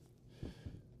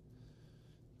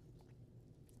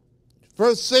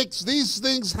 Verse 6, these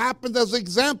things happened as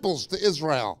examples to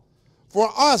Israel for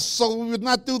us, so we would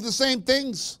not do the same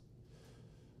things.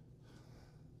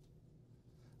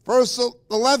 Verse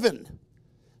 11,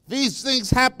 these things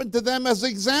happened to them as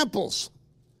examples,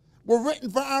 were written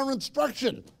for our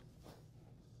instruction.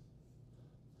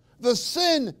 The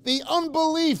sin, the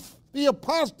unbelief, the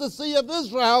apostasy of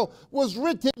Israel was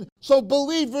written so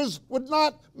believers would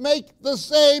not make the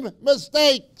same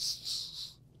mistakes.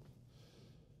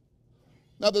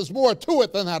 Now, there's more to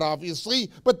it than that,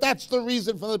 obviously, but that's the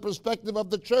reason from the perspective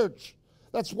of the church.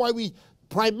 That's why we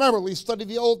primarily study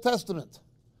the Old Testament,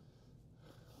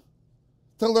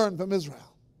 to learn from Israel.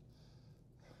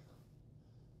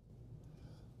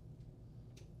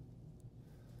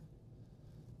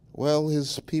 Well,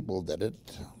 his people did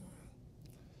it,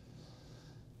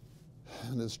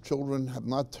 and his children have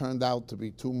not turned out to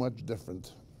be too much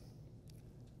different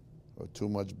or too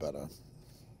much better.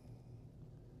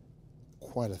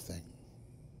 Quite a thing.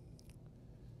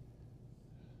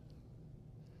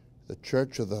 The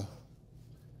church of the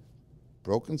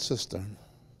broken cistern,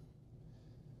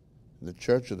 the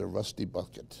church of the rusty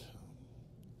bucket.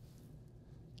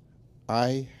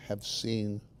 I have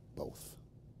seen both.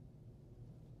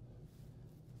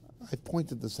 I've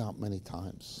pointed this out many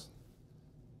times.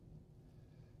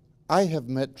 I have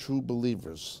met true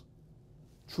believers,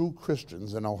 true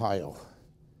Christians in Ohio.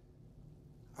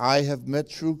 I have met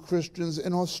true Christians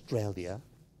in Australia.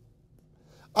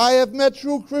 I have met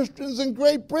true Christians in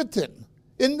Great Britain,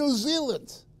 in New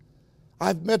Zealand.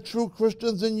 I've met true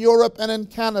Christians in Europe and in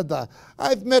Canada.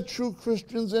 I've met true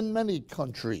Christians in many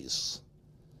countries.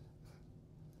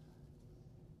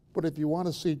 But if you want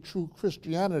to see true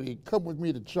Christianity, come with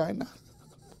me to China.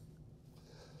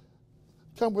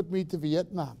 Come with me to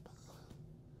Vietnam.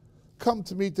 Come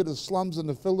to me to the slums in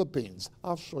the Philippines.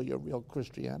 I'll show you real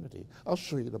Christianity. I'll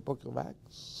show you the book of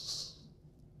Acts.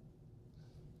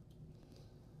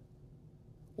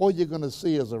 All you're going to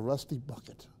see is a rusty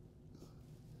bucket.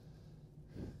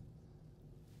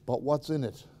 But what's in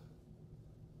it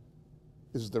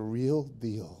is the real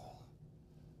deal.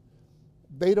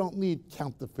 They don't need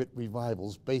counterfeit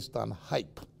revivals based on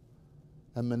hype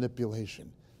and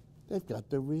manipulation. They've got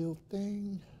the real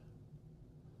thing.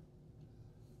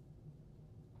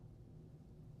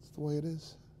 It's the way it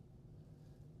is.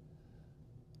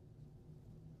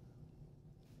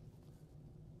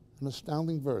 An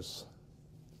astounding verse.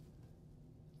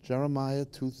 Jeremiah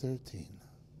 2:13.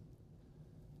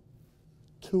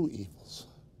 Two evils.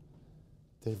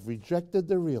 They've rejected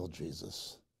the real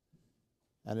Jesus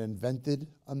and invented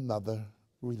another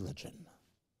religion.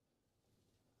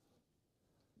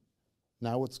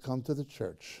 Now it's come to the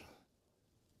church.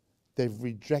 They've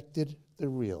rejected the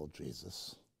real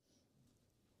Jesus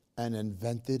and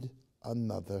invented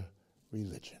another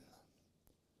religion.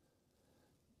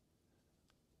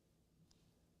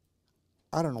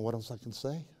 I don't know what else I can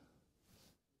say.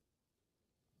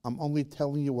 I'm only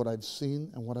telling you what I've seen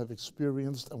and what I've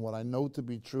experienced and what I know to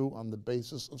be true on the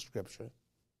basis of Scripture.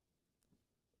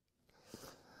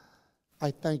 I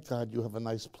thank God you have a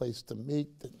nice place to meet,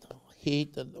 and the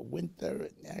heat and the winter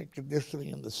and air conditioning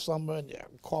in the summer and you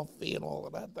have coffee and all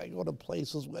of that. I go to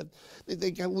places where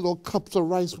they get little cups of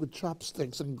rice with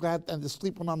chopsticks and they're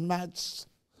sleeping on mats.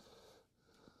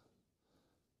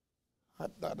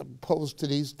 I'm not opposed to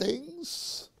these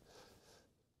things.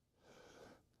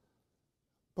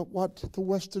 But what the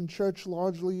Western church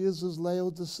largely is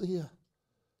Laodicea.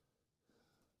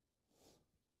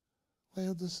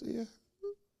 Laodicea.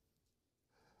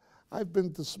 I've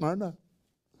been to Smyrna.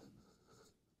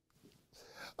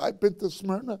 I've been to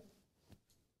Smyrna.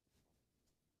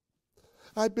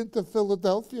 I've been to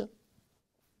Philadelphia.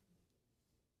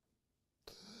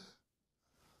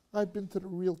 I've been to the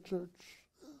real church.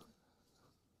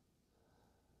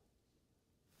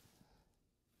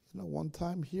 One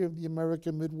time here in the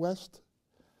American Midwest,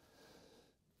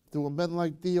 there were men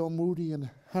like D.L. Moody and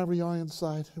Harry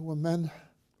Ironside. There were men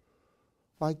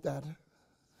like that. And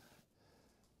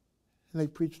they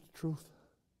preached the truth.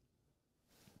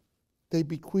 They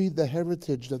bequeathed the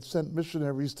heritage that sent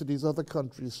missionaries to these other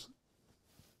countries.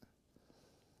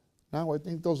 Now I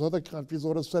think those other countries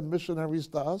ought to send missionaries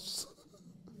to us.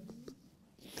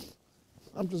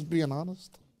 I'm just being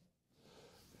honest.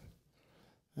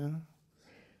 Yeah.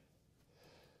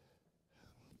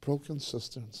 Broken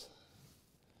cisterns.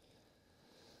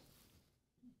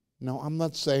 Now, I'm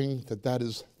not saying that that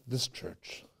is this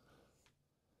church.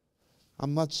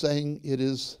 I'm not saying it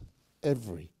is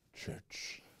every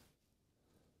church.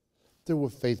 There were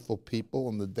faithful people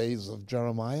in the days of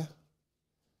Jeremiah,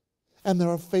 and there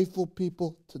are faithful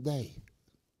people today,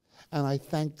 and I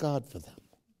thank God for them.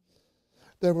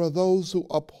 There are those who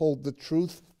uphold the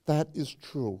truth. That is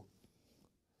true.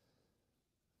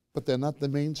 But they're not the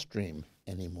mainstream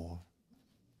anymore.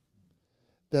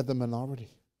 They're the minority.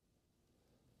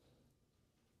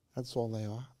 That's all they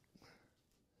are.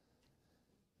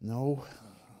 No,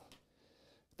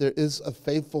 there is a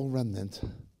faithful remnant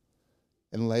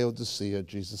in Laodicea.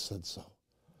 Jesus said so.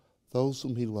 Those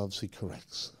whom he loves, he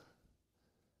corrects.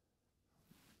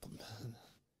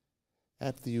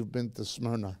 After you've been to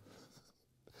Smyrna,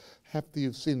 after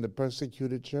you've seen the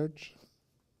persecuted church,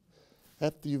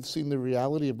 after you've seen the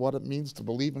reality of what it means to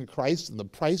believe in Christ and the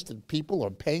price that people are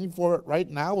paying for it right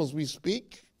now as we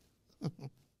speak,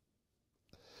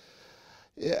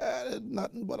 yeah,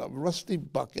 nothing but a rusty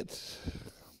bucket.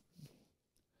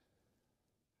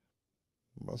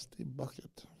 Rusty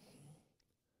bucket.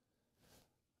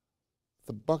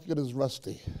 The bucket is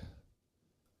rusty,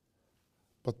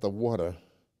 but the water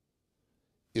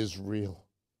is real.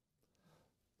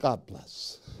 God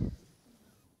bless.